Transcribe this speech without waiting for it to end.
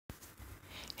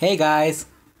Hey guys,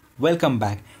 welcome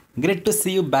back. Great to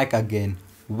see you back again.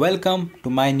 Welcome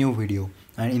to my new video.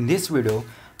 And in this video,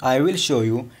 I will show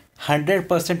you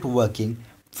 100% working,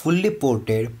 fully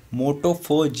ported Moto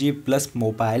 4G Plus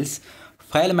mobiles,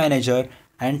 file manager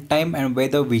and time and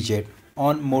weather widget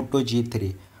on Moto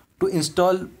G3. To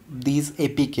install these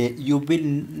APK, you will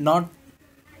not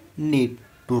need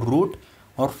to root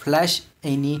or flash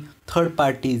any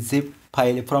third-party zip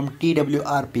file from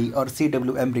TWRP or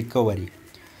CWM recovery.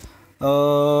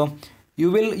 uh,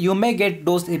 you may get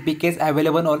those APKs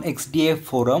available on XDA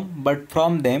forum, but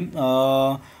from them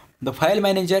the file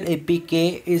manager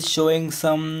APK is showing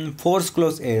some force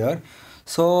close error.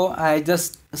 So I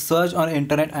just searched on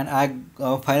internet and I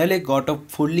finally got a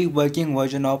fully working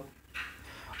version of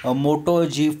a Moto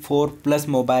G4 Plus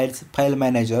mobile's file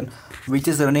manager, which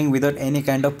is running without any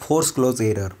kind of force close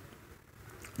error.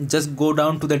 Just go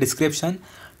down to the description,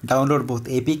 download both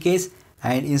APKs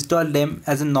and install them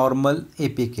as a normal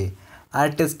APK. I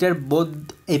tested both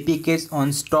APKs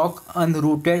on stock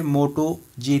unrooted Moto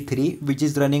G3, which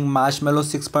is running Marshmallow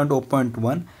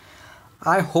 6.0.1.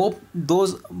 I hope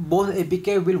those both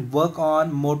APK will work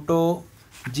on Moto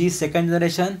G second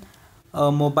generation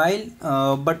mobile,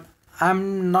 but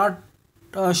I'm not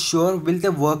sure will they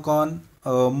work on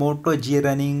Moto G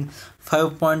running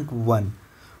 5.1.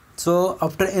 So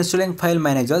after installing file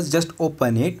managers, just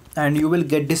open it and you will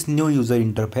get this new user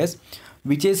interface,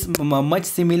 which is much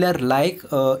similar like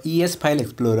ES File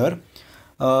Explorer.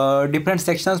 Different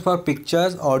sections for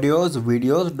pictures, audios,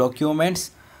 videos,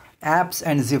 documents, apps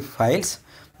and zip files.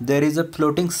 There is a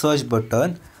floating search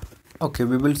button. Okay,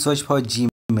 we will search for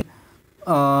Gmail.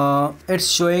 It's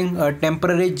showing a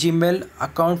temporary Gmail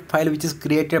account file which is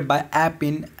created by app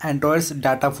in Android's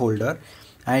data folder,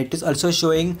 and it is also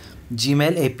showing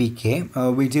Gmail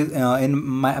APK which is in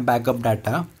my backup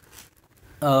data.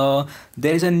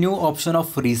 There is a new option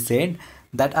of reset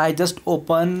that I just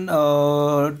open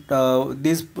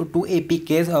these two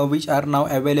APKs which are now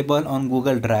available on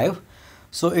Google Drive.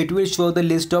 So it will show the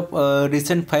list of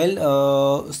recent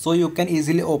file, so you can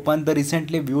easily open the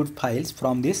recently viewed files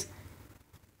from this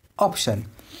option.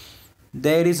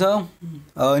 There is a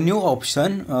new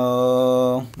option.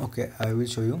 Okay, I will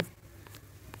show you.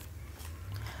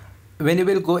 When you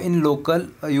will go in local,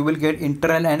 you will get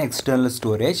internal and external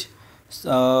storage,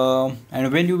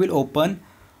 and when you will open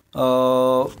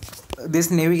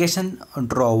this navigation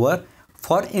drawer,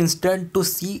 for instance, to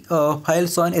see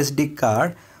files on SD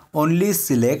card, only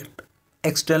select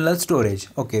external storage.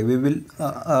 Okay, we will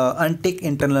untick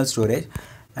internal storage.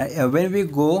 When we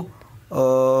go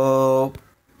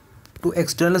to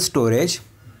external storage,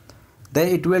 then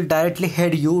it will directly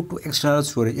head you to external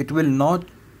storage. It will not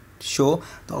show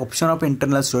the option of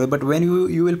internal storage, but when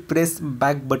you will press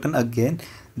back button again,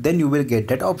 then you will get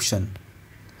that option.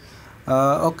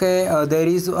 There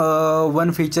is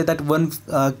one feature, that one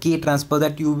key transfer,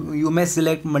 that you may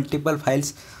select multiple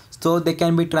files so they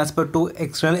can be transferred to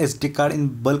external SD card in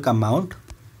bulk amount.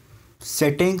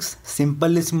 Settings, simple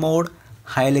list mode,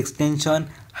 hide extension,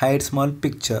 hide small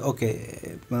picture.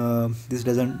 Okay,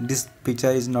 this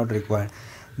feature is not required.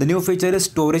 The new feature is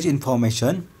storage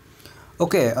information.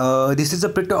 Okay, this is a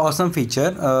pretty awesome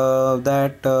feature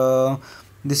that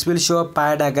this will show a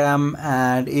pie diagram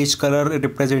and each color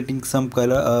representing some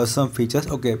color, some features.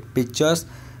 Okay, pictures,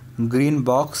 green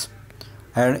box,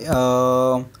 and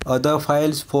other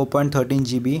files 4.13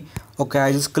 GB. Okay,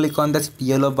 I just click on this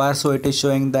yellow bar, so it is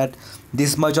showing that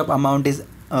this much of amount is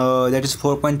that is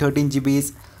 4.13 GB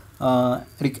is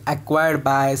acquired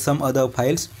by some other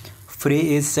files.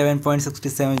 Free is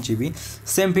 7.67 GB.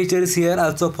 Same feature is here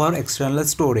also for external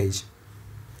storage.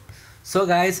 So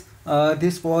guys,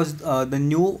 this was the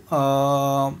new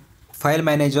file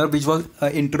manager which was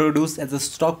introduced as a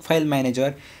stock file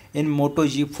manager in Moto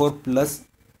G4 Plus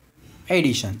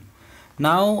edition.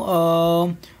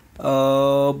 Now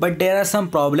but there are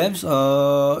some problems.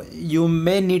 You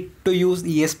may need to use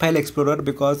ES File Explorer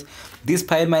because this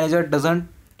file manager doesn't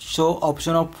show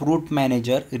option of root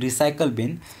manager recycle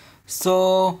bin.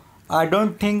 So I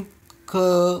don't think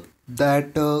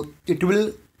that it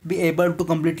will be able to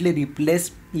completely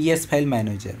replace ES File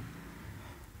Manager.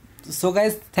 So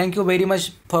guys, thank you very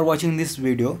much for watching this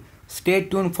video. Stay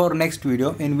tuned for next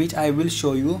video in which I will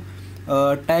show you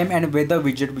time and weather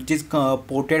widget which is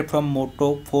ported from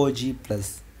Moto 4G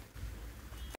Plus.